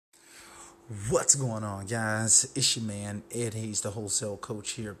What's going on, guys? It's your man, Ed Hayes, the wholesale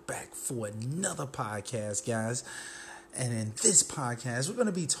coach, here back for another podcast, guys. And in this podcast, we're going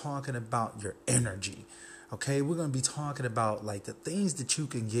to be talking about your energy. Okay, we're going to be talking about like the things that you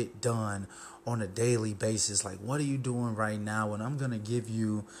can get done on a daily basis. Like, what are you doing right now? And I'm going to give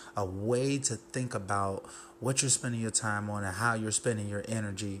you a way to think about what you're spending your time on and how you're spending your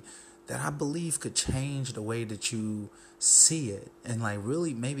energy that I believe could change the way that you see it and like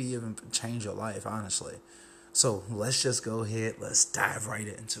really maybe even change your life, honestly. So let's just go ahead. Let's dive right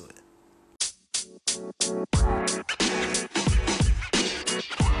into it.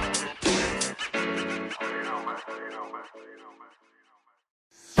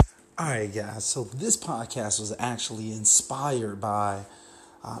 All right, guys. So this podcast was actually inspired by,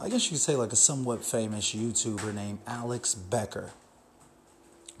 I guess you could say, like a somewhat famous YouTuber named Alex Becker.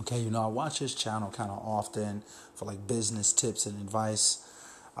 Okay, I watch his channel kind of often for like business tips and advice.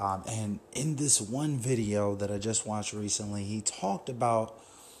 And in this one video that I just watched recently, he talked about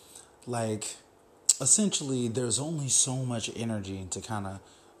like essentially there's only so much energy to kind of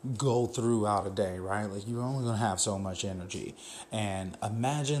go throughout a day, right? Like you're only going to have so much energy. And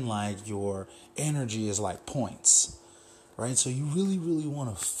imagine like your energy is like points, right? So you really, really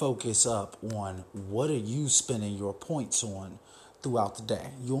want to focus up on what are you spending your points on throughout the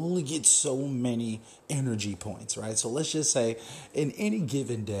day. You only get so many energy points, right? So let's just say in any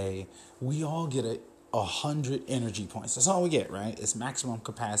given day, we all get 100 energy points. That's all we get, right? It's maximum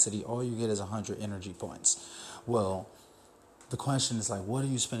capacity. All you get is 100 energy points. Well, the question is like, what are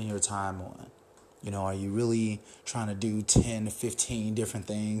you spending your time on? Are you really trying to do 10 to 15 different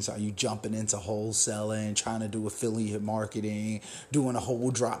things? Are you jumping into wholesaling, trying to do affiliate marketing, doing a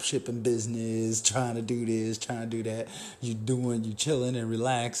whole drop shipping business, trying to do this, trying to do that? You chilling and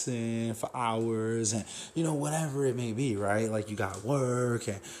relaxing for hours and, whatever it may be, right? Like you got work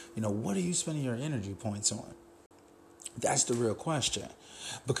and, what are you spending your energy points on? That's the real question.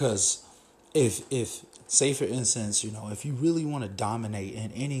 Because if say for instance, if you really want to dominate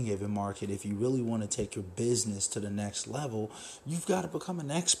in any given market, if you really want to take your business to the next level, you've got to become an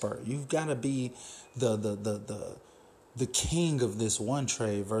expert. You've got to be the king of this one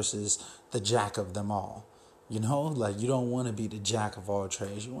trade versus the jack of them all. Like you don't want to be the jack of all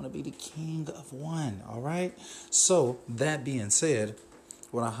trades. You want to be the king of one. All right. So that being said,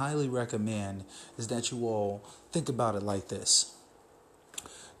 what I highly recommend is that you all think about it like this.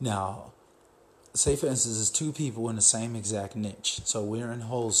 Now, say for instance, there's two people in the same exact niche. So we're in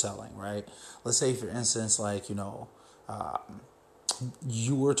wholesaling, right? Let's say for instance, like, you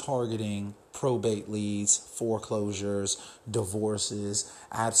were targeting probate leads, foreclosures, divorces,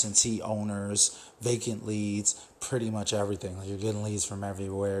 absentee owners, vacant leads, pretty much everything. Like you're getting leads from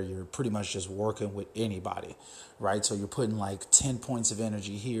everywhere. You're pretty much just working with anybody, right? So you're putting like 10 points of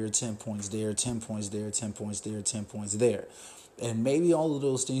energy here, 10 points there, 10 points there, 10 points there, 10 points there. And maybe all of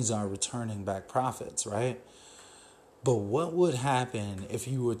those things are returning back profits, right? But what would happen if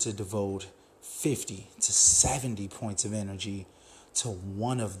you were to devote 50 to 70 points of energy to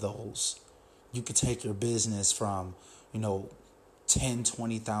one of those? You could take your business from,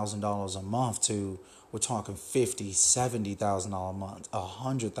 $10,000-$20,000 a month to, we're talking $50,000-$70,000 a month,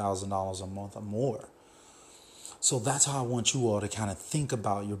 $100,000 a month or more. So that's how I want you all to kind of think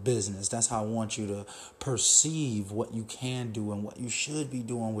about your business. That's how I want you to perceive what you can do and what you should be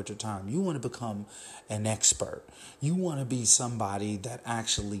doing with your time. You want to become an expert. You want to be somebody that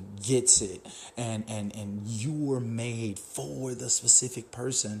actually gets it and you were made for the specific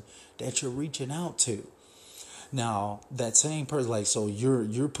person that you're reaching out to. Now, that same person, like, so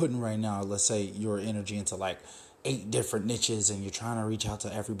you're putting right now, let's say your energy into like 8 different niches and you're trying to reach out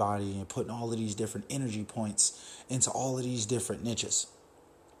to everybody and you're putting all of these different energy points into all of these different niches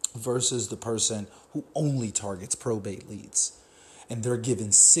versus the person who only targets probate leads and they're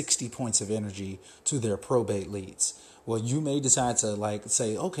giving 60 points of energy to their probate leads. Well, you may decide to like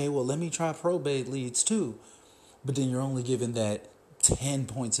say, okay, well, let me try probate leads too. But then you're only giving that 10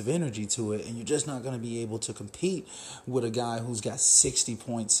 points of energy to it and you're just not going to be able to compete with a guy who's got 60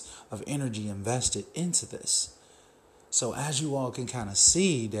 points of energy invested into this. So as you all can kind of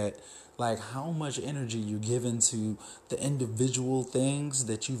see that like how much energy you're giving to the individual things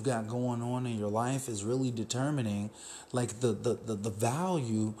that you've got going on in your life is really determining like the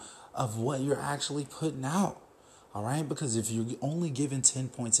value of what you're actually putting out. All right. Because if you're only giving 10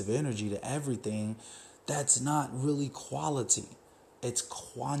 points of energy to everything, that's not really quality. It's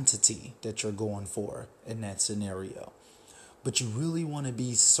quantity that you're going for in that scenario. But you really want to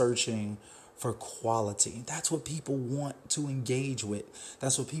be searching for quality. That's what people want to engage with.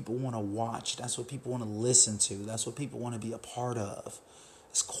 That's what people want to watch. That's what people want to listen to. That's what people want to be a part of.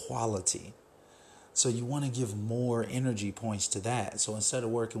 It's quality. So you want to give more energy points to that. So instead of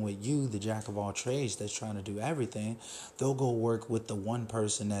working with you, the jack of all trades that's trying to do everything, they'll go work with the one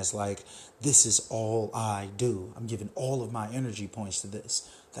person that's like, this is all I do. I'm giving all of my energy points to this.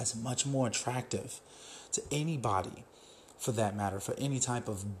 That's much more attractive to anybody, for that matter, for any type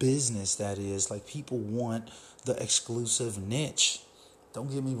of business that is. Like, people want the exclusive niche. Don't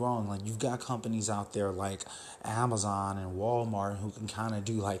get me wrong, like, you've got companies out there like Amazon and Walmart who can kind of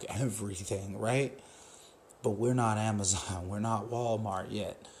do like everything, right? But we're not Amazon, we're not Walmart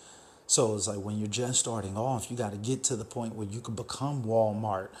yet. So it's like, when you're just starting off, you got to get to the point where you can become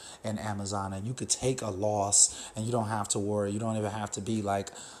Walmart and Amazon, and you could take a loss and you don't have to worry. You don't even have to be like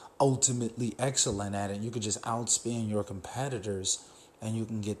ultimately excellent at it. You could just outspend your competitors and you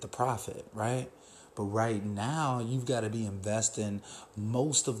can get the profit, right? But right now, you've got to be investing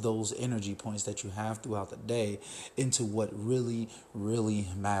most of those energy points that you have throughout the day into what really, really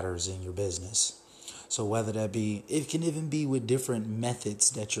matters in your business. So whether that be, it can even be with different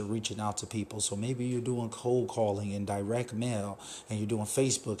methods that you're reaching out to people. So maybe you're doing cold calling and direct mail, and you're doing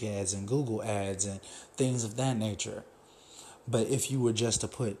Facebook ads and Google ads and things of that nature. But if you were just to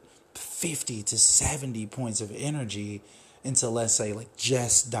put 50 to 70 points of energy into, let's say, like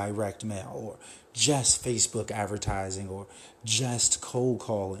just direct mail or just Facebook advertising or just cold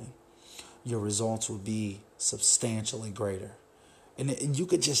calling, your results would be substantially greater. And you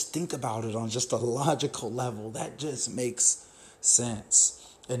could just think about it on just a logical level. That just makes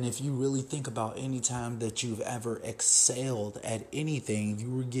sense. And if you really think about any time that you've ever excelled at anything, you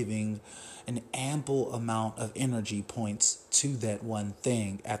were giving an ample amount of energy points to that one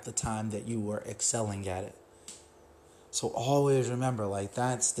thing at the time that you were excelling at it. So always remember, like,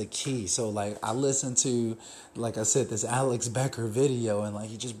 that's the key. So, like, I listened to, like I said, this Alex Becker video, and like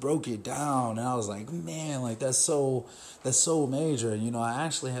he just broke it down, and I was like, man, like that's so major. And I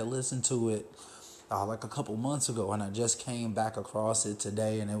actually had listened to it like a couple months ago, and I just came back across it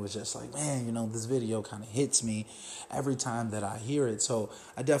today, and it was just like, man, this video kind of hits me every time that I hear it. So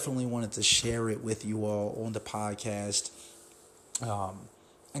I definitely wanted to share it with you all on the podcast.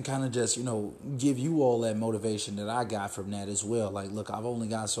 And kind of just, give you all that motivation that I got from that as well. Like, look, I've only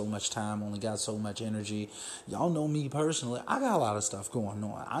got so much time, only got so much energy. Y'all know me personally. I got a lot of stuff going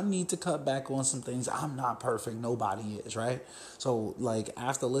on. I need to cut back on some things. I'm not perfect. Nobody is, right? So, like,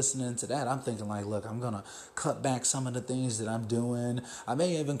 after listening to that, I'm thinking, like, look, I'm going to cut back some of the things that I'm doing. I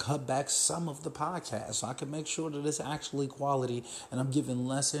may even cut back some of the podcasts so I can make sure that it's actually quality, and I'm giving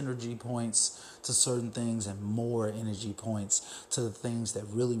less energy points to certain things and more energy points to the things that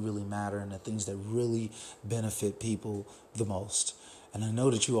really, really matter and the things that really benefit people the most. And I know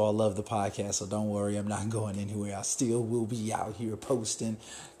that you all love the podcast, so don't worry, I'm not going anywhere. I still will be out here posting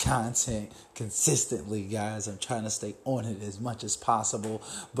content consistently, guys. I'm trying to stay on it as much as possible,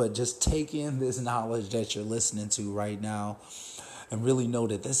 but just take in this knowledge that you're listening to right now and really know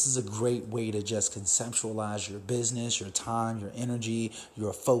that this is a great way to just conceptualize your business, your time, your energy,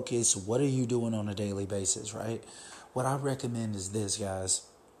 your focus. What are you doing on a daily basis, right? What I recommend is this, guys.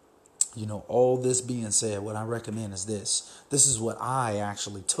 All this being said, what I recommend is this. This is what I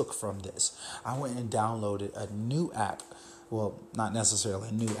actually took from this. I went and downloaded a new app. Well, not necessarily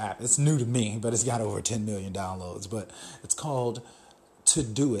a new app. It's new to me, but it's got over 10 million downloads. But it's called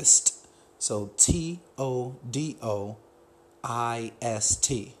Todoist. So Todoist.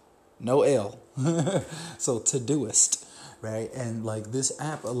 No L. So Todoist. Right? And like, this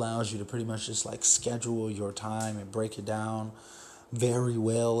app allows you to pretty much just like schedule your time and break it down very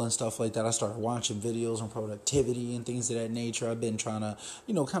well and stuff like that. I started watching videos on productivity and things of that nature. I've been trying to,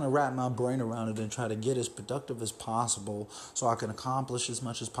 kind of wrap my brain around it and try to get as productive as possible so I can accomplish as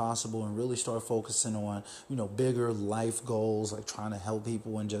much as possible and really start focusing on, bigger life goals, like trying to help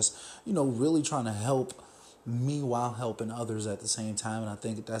people and just, really trying to help me while helping others at the same time. And I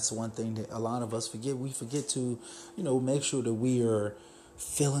think that's one thing that a lot of us forget. We forget to, make sure that we are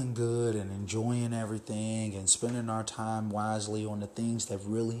feeling good and enjoying everything and spending our time wisely on the things that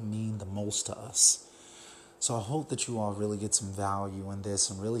really mean the most to us. So I hope that you all really get some value in this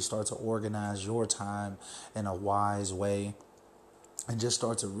and really start to organize your time in a wise way and just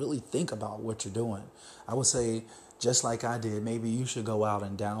start to really think about what you're doing. I would say, just like I did, maybe you should go out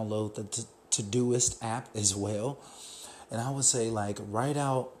and download the Todoist app as well. And I would say, like, write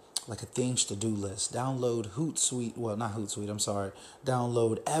out like a things to do list. Download Hootsuite. Well, not Hootsuite, I'm sorry.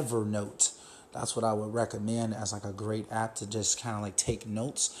 Download Evernote. That's what I would recommend as like a great app to just kind of like take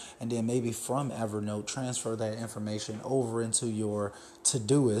notes. And then maybe from Evernote, transfer that information over into your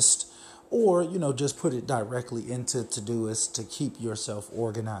Todoist or, just put it directly into Todoist to keep yourself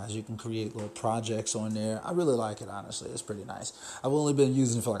organized. You can create little projects on there. I really like it, honestly. It's pretty nice. I've only been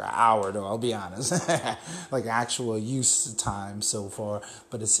using it for like an hour, though, I'll be honest. Like actual use time so far,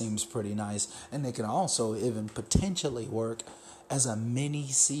 but it seems pretty nice. And it can also even potentially work as a mini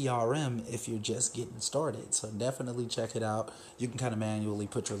CRM if you're just getting started. So definitely check it out. You can kind of manually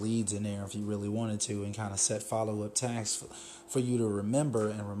put your leads in there if you really wanted to, and kind of set follow-up tasks for you to remember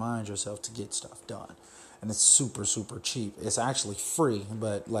and remind yourself to get stuff done. And it's super, super cheap. It's actually free,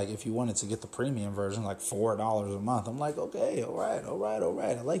 but like if you wanted to get the premium version, like $4 a month, I'm like, okay, all right.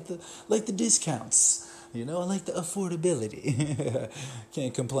 I like the discounts. I like the affordability.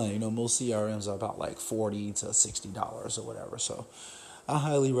 Can't complain. Most CRMs are about like $40 to $60 or whatever. So I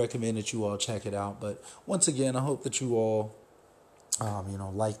highly recommend that you all check it out. But once again, I hope that you all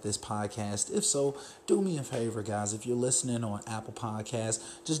like this podcast. If so, do me a favor, guys. If you're listening on Apple Podcasts,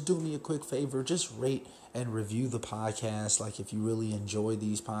 just do me a quick favor. Just rate and review the podcast. Like if you really enjoy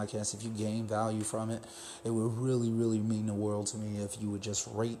these podcasts, if you gain value from it, it would really, really mean the world to me if you would just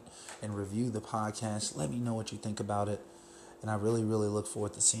rate and review the podcast. Let me know what you think about it. And I really, really look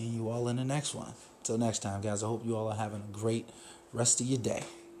forward to seeing you all in the next one. Till next time, guys, I hope you all are having a great rest of your day.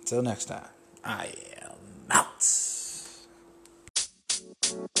 Till next time, I am out.